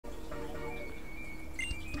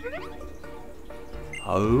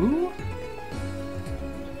Oh?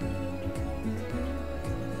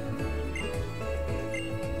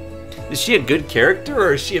 Is she a good character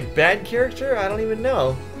or is she a bad character? I don't even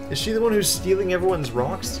know. Is she the one who's stealing everyone's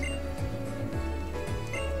rocks?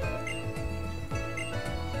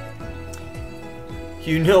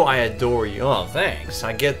 You know I adore you. Oh, thanks.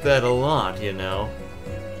 I get that a lot, you know.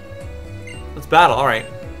 Let's battle, alright.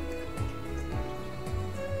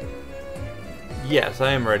 Yes,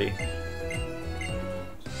 I am ready.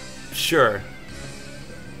 Sure.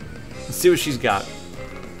 Let's see what she's got.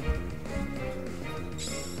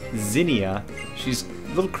 Zinnia. She's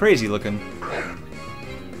a little crazy looking.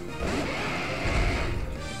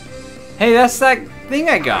 Hey, that's that thing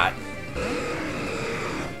I got.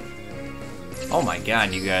 Oh my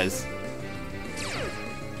god, you guys.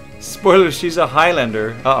 Spoiler, she's a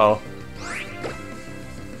Highlander. Uh-oh.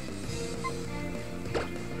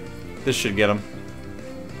 This should get him.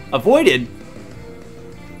 Avoided?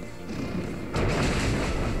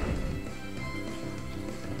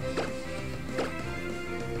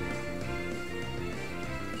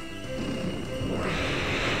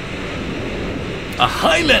 A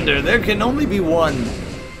Highlander! There can only be one!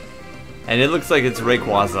 And it looks like it's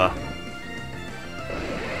Rayquaza.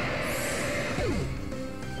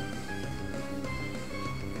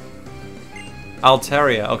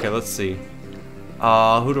 Altaria. Okay, let's see.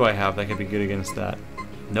 Who do I have that could be good against that?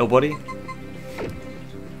 Nobody?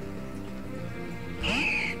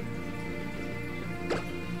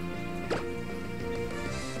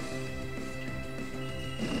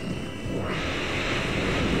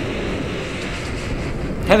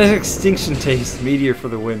 Had an extinction taste. Meteor for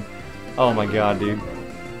the win. Oh my god, dude.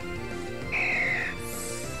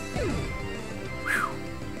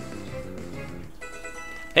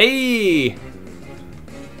 Hey!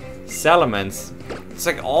 Salamence. It's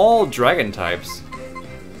like all dragon types.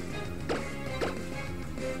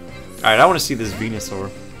 Alright, I want to see this Venusaur.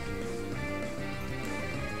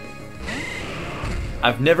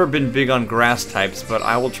 I've never been big on grass types, but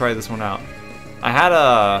I will try this one out. I had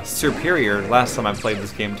a Superior last time I played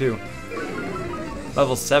this game too.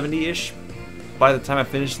 Level 70-ish by the time I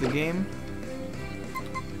finished the game.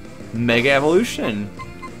 Mega Evolution.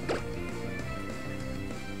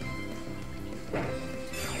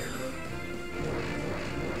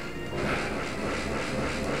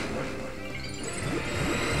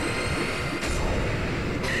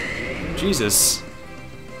 Jesus.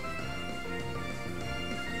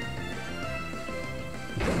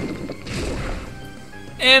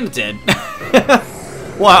 And dead.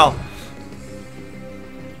 Wow.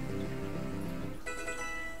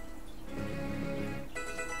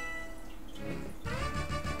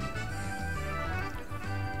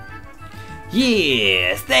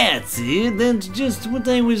 Yes, that's it. That's just what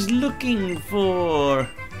I was looking for.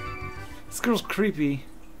 This girl's creepy.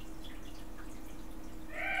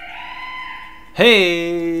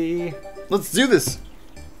 Hey! Let's do this!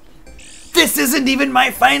 This isn't even my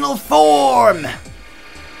final form!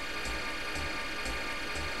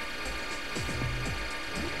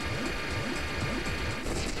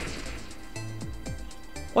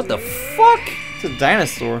 What the fuck? It's a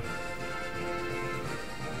dinosaur.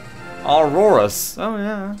 Auroras. Oh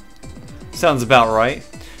yeah. Sounds about right.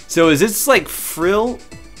 So is this like Frill?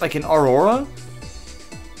 Like an Aurora?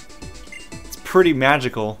 It's pretty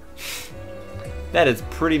magical. That is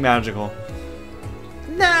pretty magical.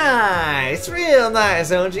 Nice! Real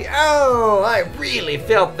nice, OG. Oh, I really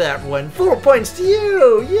felt that one. 4 points to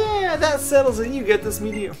you! Yeah, that settles it. You get this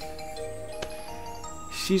meteor.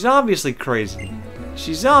 She's obviously crazy.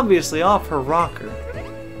 She's obviously off her rocker.